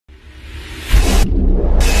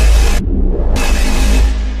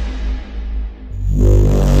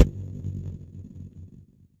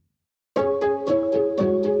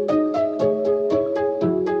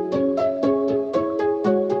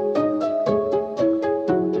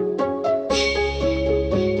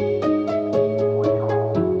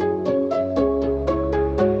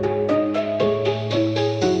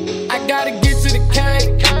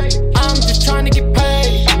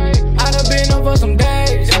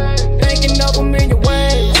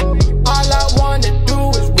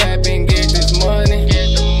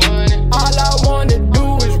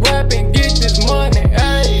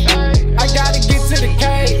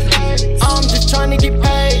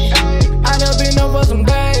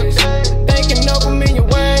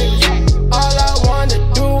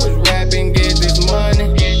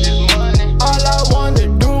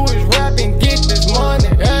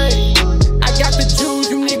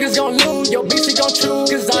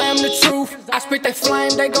spit that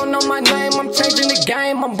flame, they gon' know my name. I'm changing the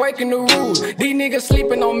game, I'm breaking the rules. These niggas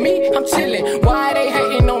sleeping on me, I'm chillin'. Why they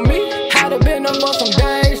hating on me? Had been up for some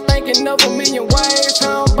days, thinking of a million ways.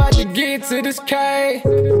 How I'm about to get to this K.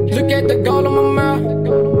 Look at the gold on my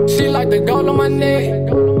mouth, she like the gold on my neck.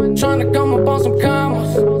 Tryna come up on some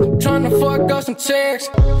commas, tryna fuck up some checks.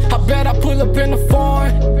 I bet I pull up in the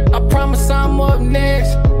foreign, I promise I'm up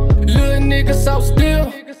next. Little nigga so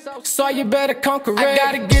still, so you better come correct. I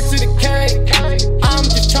gotta get to the K, I'm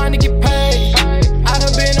just tryna get paid. I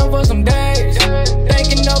done been over some days,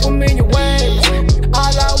 thinking of a million ways.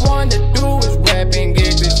 All I wanna do is rap and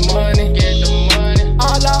get this money.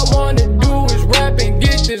 All I wanna do is rap and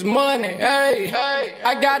get this money. Hey,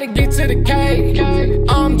 I gotta get to the K,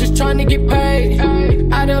 I'm just tryna get paid.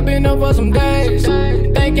 I done been over some days,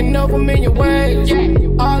 thinking of a million ways.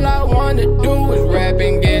 All I wanna do is rap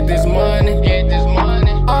and get this money.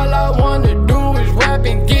 All I wanna do is rap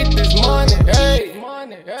and get this money. Hey,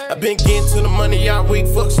 I been getting to the money all week.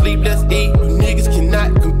 Fuck sleep, let's eat. Niggas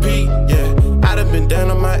cannot compete. Yeah, I done been down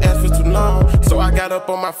on my ass for too long, so I got up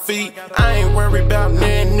on my feet. I ain't worried about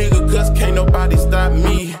nan nigga, cause can't nobody stop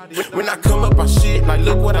me. When I come up, I shit like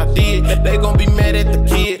look what I did. They gon' be mad at the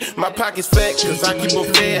kid. My pocket's fat, cause I keep them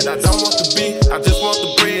fed. I don't want the beef, I just want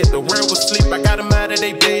the bread. The world was sleep, I got them out of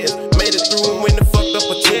they beds. Made it through and went and fucked up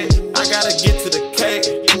a check. I gotta get to the cake,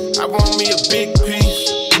 I want me a big piece.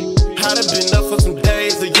 I done been up for some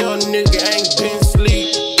days, a young nigga ain't been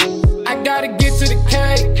sleep. I gotta get to the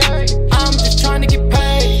K, I'm just tryna get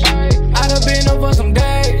paid. I done been over some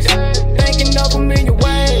days, thinking of a million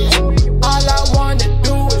ways. All I wanna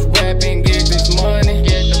do is rap and get this money.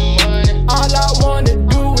 All I wanna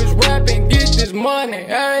do is rap and get this money.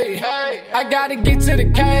 Hey, I gotta get to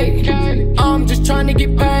the K, I'm just tryna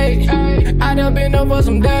get paid. I done been over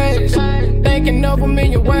some days, thinking of a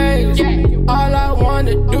million ways. All I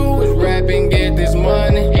wanna do